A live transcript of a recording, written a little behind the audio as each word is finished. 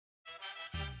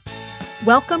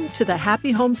Welcome to the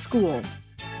Happy Home School,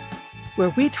 where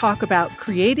we talk about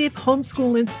creative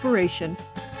homeschool inspiration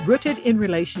rooted in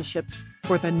relationships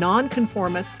for the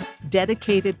nonconformist,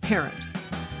 dedicated parent.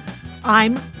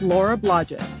 I'm Laura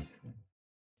Blodgett,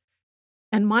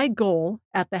 and my goal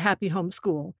at the Happy Home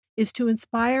School is to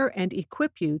inspire and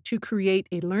equip you to create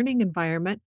a learning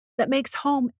environment that makes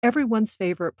home everyone's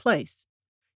favorite place.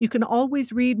 You can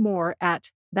always read more at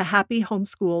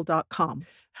thehappyhomeschool.com.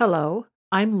 Hello,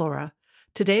 I'm Laura.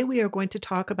 Today we are going to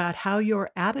talk about how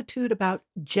your attitude about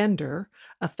gender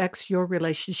affects your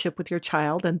relationship with your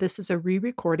child, and this is a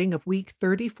re-recording of week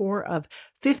 34 of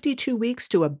 52 Weeks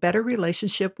to a Better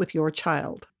Relationship with Your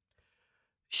Child.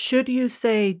 Should you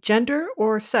say gender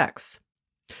or sex?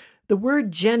 The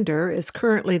word gender is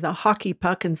currently the hockey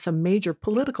puck in some major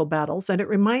political battles, and it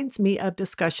reminds me of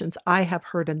discussions I have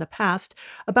heard in the past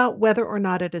about whether or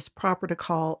not it is proper to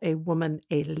call a woman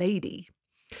a lady.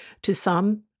 To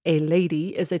some, a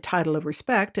lady is a title of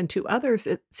respect, and to others,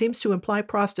 it seems to imply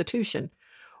prostitution.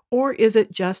 Or is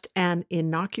it just an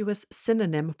innocuous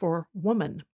synonym for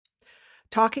woman?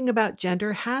 Talking about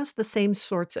gender has the same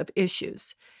sorts of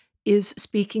issues. Is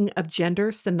speaking of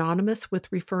gender synonymous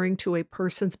with referring to a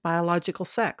person's biological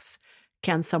sex?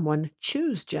 Can someone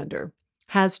choose gender?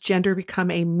 Has gender become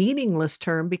a meaningless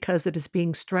term because it is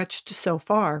being stretched so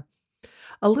far?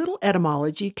 A little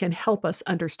etymology can help us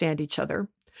understand each other.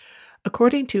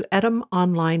 According to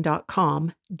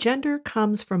etymonline.com, gender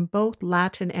comes from both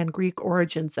Latin and Greek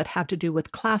origins that have to do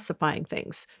with classifying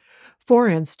things. For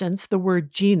instance, the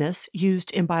word genus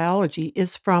used in biology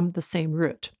is from the same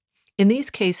root. In these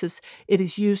cases, it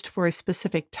is used for a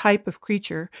specific type of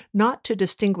creature, not to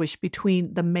distinguish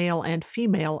between the male and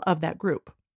female of that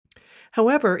group.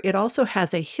 However, it also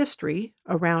has a history,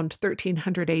 around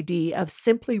 1300 AD, of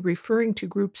simply referring to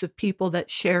groups of people that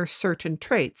share certain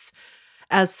traits.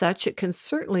 As such, it can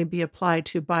certainly be applied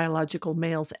to biological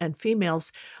males and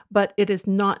females, but it is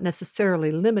not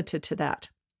necessarily limited to that.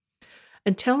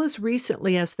 Until as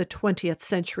recently as the 20th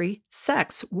century,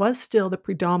 sex was still the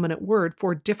predominant word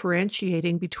for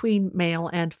differentiating between male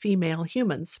and female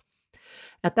humans.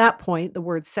 At that point, the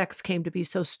word sex came to be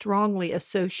so strongly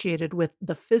associated with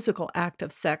the physical act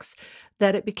of sex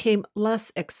that it became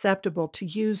less acceptable to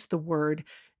use the word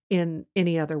in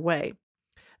any other way.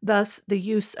 Thus, the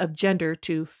use of gender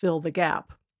to fill the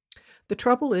gap. The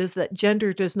trouble is that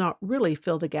gender does not really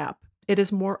fill the gap. It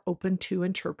is more open to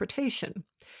interpretation.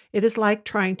 It is like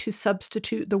trying to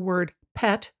substitute the word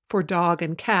pet for dog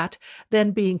and cat,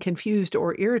 then being confused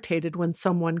or irritated when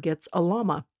someone gets a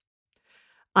llama.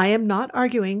 I am not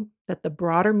arguing that the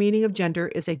broader meaning of gender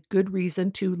is a good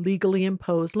reason to legally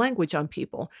impose language on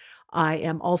people. I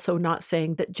am also not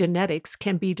saying that genetics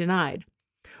can be denied.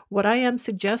 What I am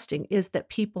suggesting is that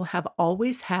people have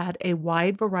always had a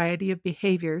wide variety of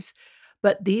behaviors,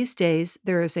 but these days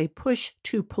there is a push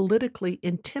to politically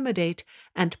intimidate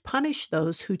and punish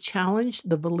those who challenge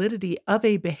the validity of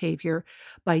a behavior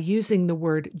by using the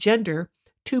word gender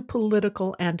to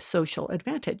political and social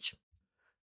advantage.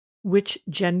 Which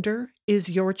gender is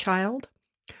your child?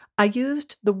 I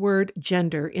used the word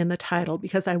gender in the title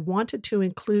because I wanted to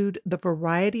include the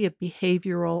variety of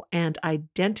behavioral and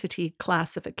identity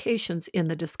classifications in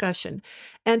the discussion,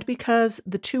 and because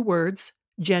the two words,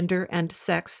 gender and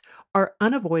sex, are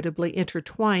unavoidably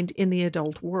intertwined in the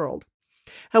adult world.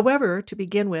 However, to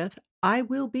begin with, I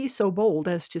will be so bold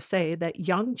as to say that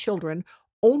young children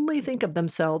only think of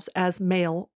themselves as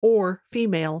male or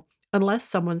female unless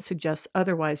someone suggests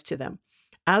otherwise to them.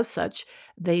 As such,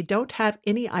 they don't have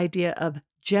any idea of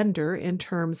gender in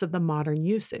terms of the modern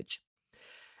usage.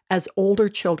 As older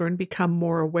children become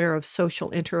more aware of social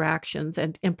interactions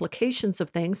and implications of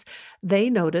things, they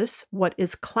notice what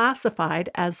is classified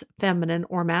as feminine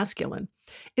or masculine.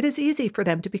 It is easy for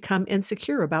them to become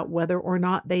insecure about whether or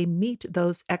not they meet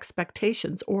those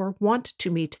expectations or want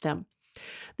to meet them.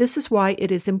 This is why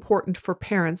it is important for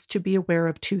parents to be aware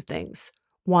of two things.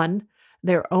 One,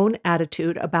 their own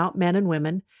attitude about men and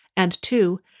women, and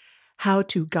two, how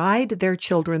to guide their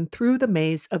children through the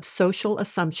maze of social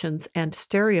assumptions and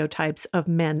stereotypes of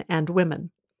men and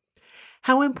women.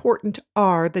 How important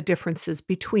are the differences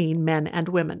between men and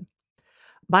women?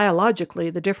 Biologically,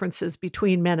 the differences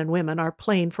between men and women are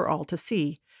plain for all to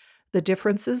see. The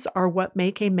differences are what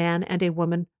make a man and a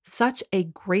woman such a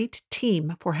great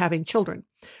team for having children.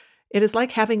 It is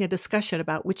like having a discussion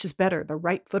about which is better, the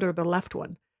right foot or the left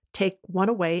one. Take one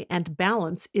away, and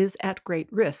balance is at great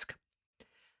risk.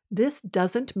 This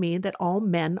doesn't mean that all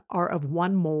men are of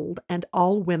one mold and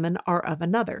all women are of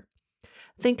another.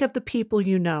 Think of the people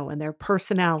you know and their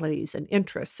personalities and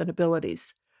interests and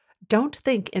abilities. Don't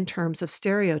think in terms of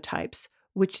stereotypes.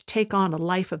 which take on a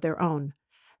life of their own.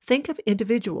 Think of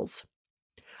individuals.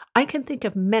 I can think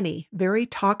of many very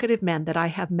talkative men that I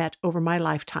have met over my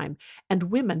lifetime, and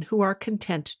women who are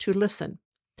content to listen.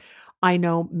 I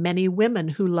know many women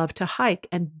who love to hike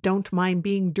and don't mind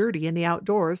being dirty in the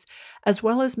outdoors, as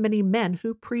well as many men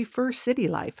who prefer city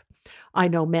life. I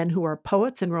know men who are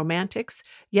poets and romantics,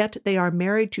 yet they are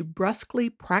married to brusquely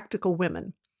practical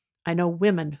women. I know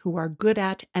women who are good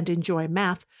at and enjoy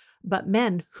math, but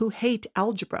men who hate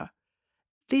algebra.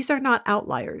 These are not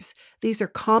outliers, these are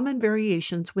common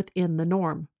variations within the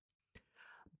norm.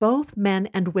 Both men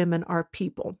and women are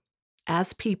people.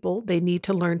 As people, they need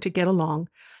to learn to get along,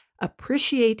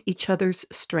 appreciate each other's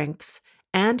strengths,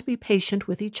 and be patient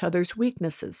with each other's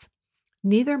weaknesses.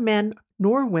 Neither men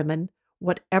nor women,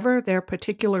 whatever their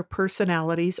particular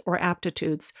personalities or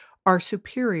aptitudes, are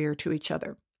superior to each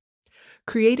other.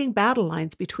 Creating battle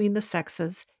lines between the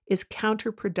sexes is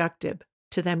counterproductive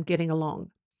to them getting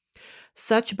along.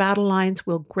 Such battle lines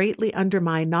will greatly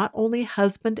undermine not only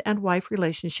husband and wife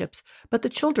relationships, but the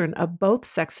children of both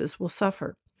sexes will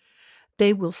suffer.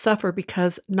 They will suffer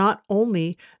because not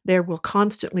only there will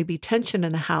constantly be tension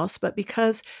in the house, but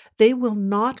because they will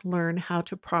not learn how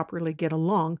to properly get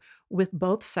along with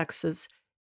both sexes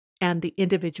and the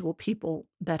individual people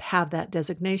that have that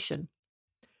designation.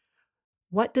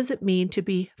 What does it mean to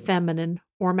be feminine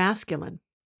or masculine?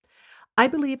 I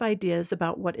believe ideas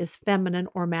about what is feminine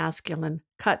or masculine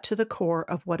cut to the core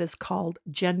of what is called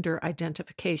gender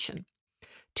identification.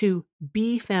 To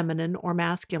be feminine or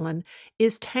masculine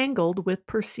is tangled with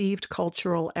perceived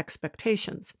cultural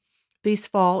expectations. These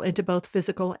fall into both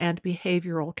physical and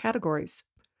behavioral categories.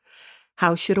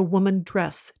 How should a woman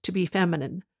dress to be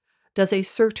feminine? Does a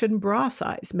certain bra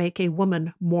size make a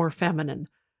woman more feminine?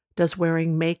 Does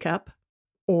wearing makeup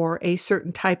or a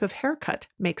certain type of haircut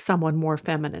make someone more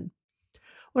feminine?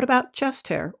 What about chest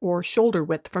hair or shoulder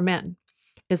width for men?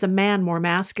 Is a man more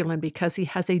masculine because he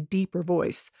has a deeper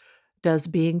voice? Does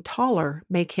being taller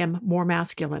make him more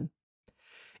masculine?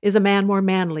 Is a man more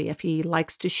manly if he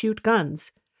likes to shoot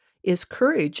guns? Is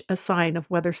courage a sign of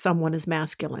whether someone is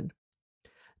masculine?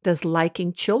 Does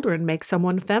liking children make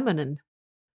someone feminine?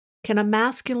 Can a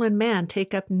masculine man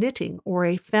take up knitting or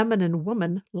a feminine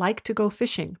woman like to go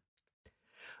fishing?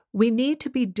 We need to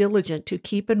be diligent to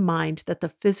keep in mind that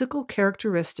the physical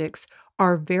characteristics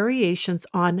are variations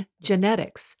on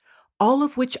genetics, all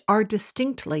of which are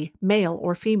distinctly male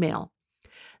or female.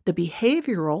 The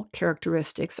behavioral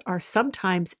characteristics are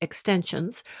sometimes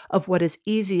extensions of what is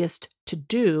easiest to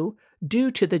do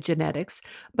due to the genetics,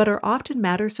 but are often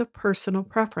matters of personal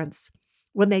preference.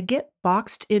 When they get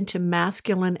boxed into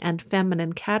masculine and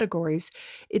feminine categories,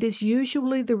 it is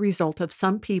usually the result of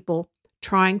some people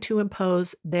trying to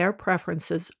impose their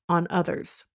preferences on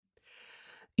others.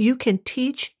 You can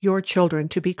teach your children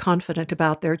to be confident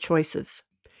about their choices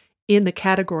in the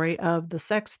category of the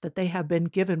sex that they have been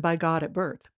given by God at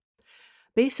birth.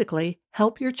 Basically,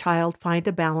 help your child find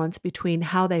a balance between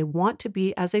how they want to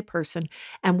be as a person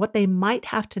and what they might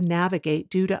have to navigate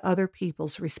due to other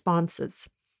people's responses.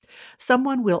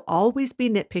 Someone will always be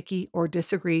nitpicky or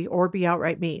disagree or be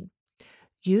outright mean.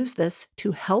 Use this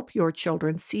to help your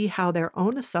children see how their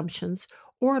own assumptions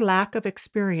or lack of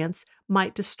experience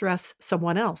might distress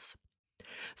someone else.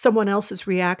 Someone else's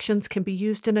reactions can be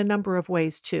used in a number of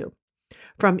ways, too.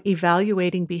 From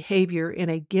evaluating behavior in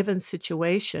a given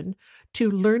situation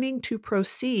to learning to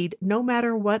proceed no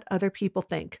matter what other people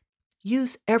think.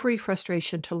 Use every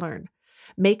frustration to learn.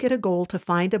 Make it a goal to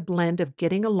find a blend of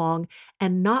getting along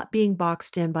and not being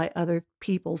boxed in by other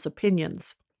people's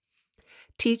opinions.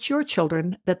 Teach your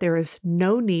children that there is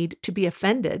no need to be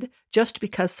offended just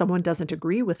because someone doesn't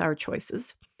agree with our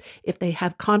choices. If they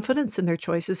have confidence in their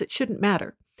choices, it shouldn't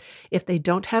matter. If they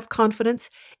don't have confidence,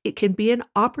 it can be an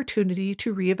opportunity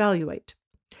to reevaluate.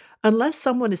 Unless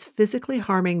someone is physically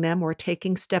harming them or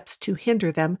taking steps to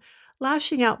hinder them,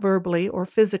 lashing out verbally or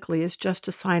physically is just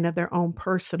a sign of their own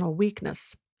personal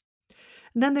weakness.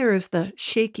 And then there is the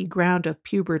shaky ground of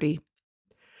puberty.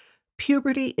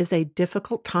 Puberty is a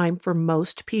difficult time for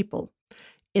most people.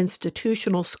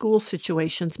 Institutional school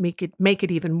situations make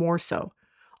it even more so.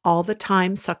 All the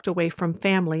time sucked away from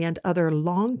family and other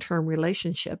long-term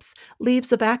relationships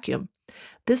leaves a vacuum.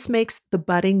 This makes the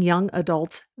budding young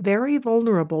adults very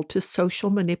vulnerable to social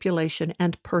manipulation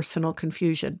and personal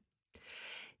confusion.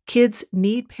 Kids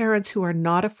need parents who are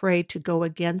not afraid to go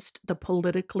against the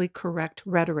politically correct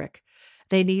rhetoric.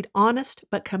 They need honest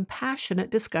but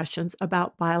compassionate discussions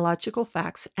about biological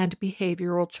facts and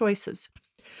behavioral choices.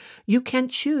 You can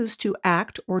choose to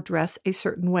act or dress a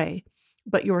certain way,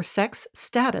 but your sex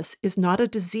status is not a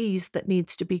disease that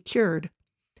needs to be cured.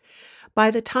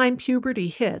 By the time puberty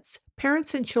hits,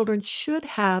 Parents and children should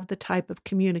have the type of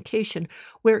communication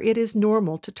where it is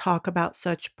normal to talk about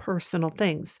such personal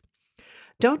things.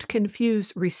 Don't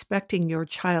confuse respecting your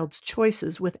child's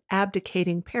choices with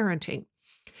abdicating parenting.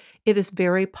 It is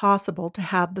very possible to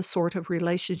have the sort of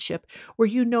relationship where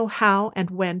you know how and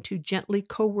when to gently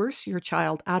coerce your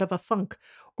child out of a funk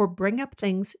or bring up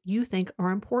things you think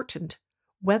are important,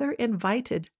 whether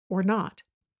invited or not.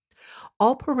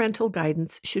 All parental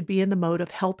guidance should be in the mode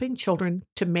of helping children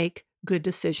to make good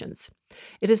decisions.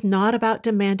 It is not about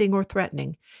demanding or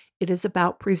threatening. It is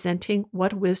about presenting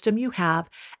what wisdom you have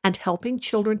and helping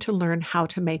children to learn how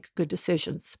to make good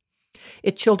decisions.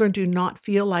 If children do not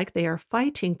feel like they are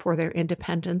fighting for their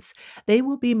independence, they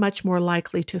will be much more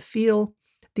likely to feel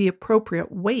the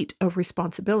appropriate weight of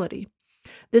responsibility.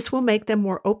 This will make them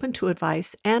more open to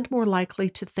advice and more likely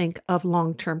to think of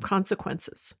long term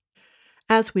consequences.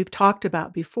 As we've talked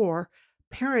about before,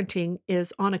 parenting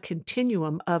is on a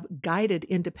continuum of guided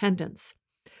independence.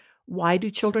 Why do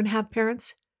children have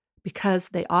parents? Because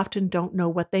they often don't know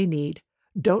what they need,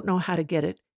 don't know how to get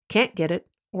it,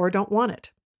 or don't want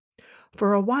it.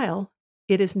 For a while,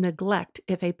 it is neglect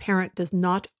if a parent does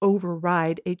not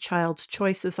override a child's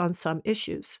choices on some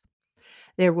issues.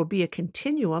 There will be a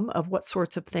continuum of what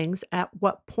sorts of things at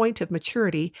what point of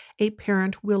maturity a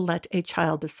parent will let a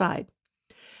child decide.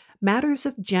 Matters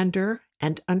of gender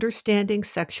and understanding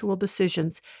sexual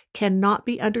decisions cannot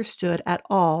be understood at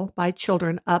all by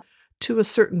children up to a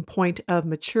certain point of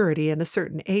maturity and a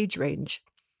certain age range.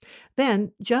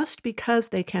 Then, just because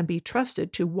they can be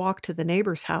trusted to walk to the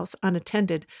neighbor's house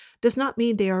unattended does not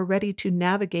mean they are ready to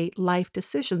navigate life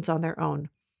decisions on their own.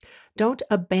 Don't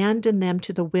abandon them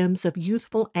to the whims of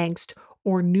youthful angst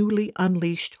or newly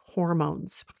unleashed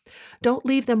hormones. Don't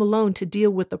leave them alone to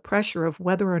deal with the pressure of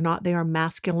whether or not they are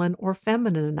masculine or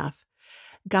feminine enough.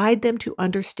 Guide them to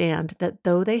understand that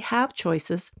though they have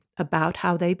choices about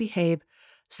how they behave,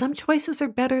 some choices are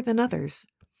better than others.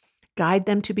 Guide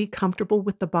them to be comfortable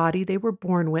with the body they were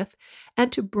born with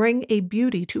and to bring a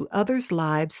beauty to others'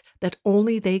 lives that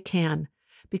only they can,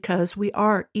 because we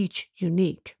are each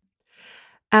unique.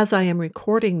 As I am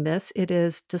recording this, it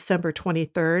is December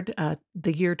 23rd,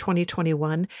 the year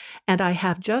 2021, and I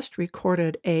have just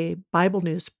recorded a Bible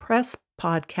News Press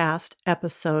podcast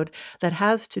episode that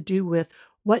has to do with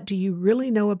what do you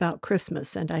really know about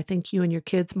Christmas? And I think you and your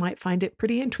kids might find it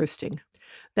pretty interesting.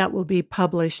 That will be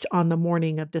published on the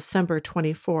morning of December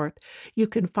 24th. You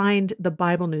can find the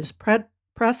Bible News Press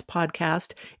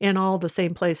podcast in all the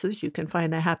same places. You can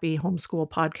find the Happy Homeschool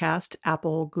podcast,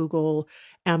 Apple, Google,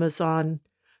 Amazon,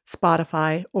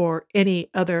 Spotify, or any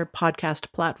other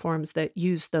podcast platforms that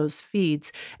use those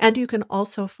feeds. And you can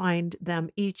also find them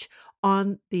each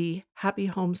on the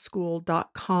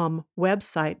happyhomeschool.com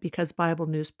website because Bible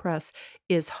News Press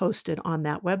is hosted on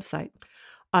that website.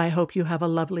 I hope you have a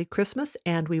lovely Christmas,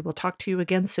 and we will talk to you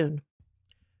again soon.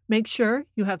 Make sure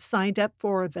you have signed up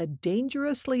for the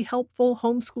Dangerously Helpful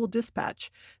Homeschool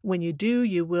Dispatch. When you do,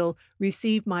 you will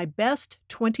receive my best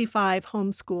 25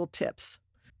 homeschool tips.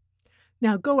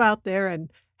 Now go out there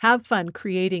and have fun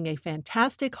creating a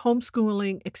fantastic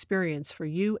homeschooling experience for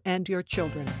you and your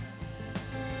children.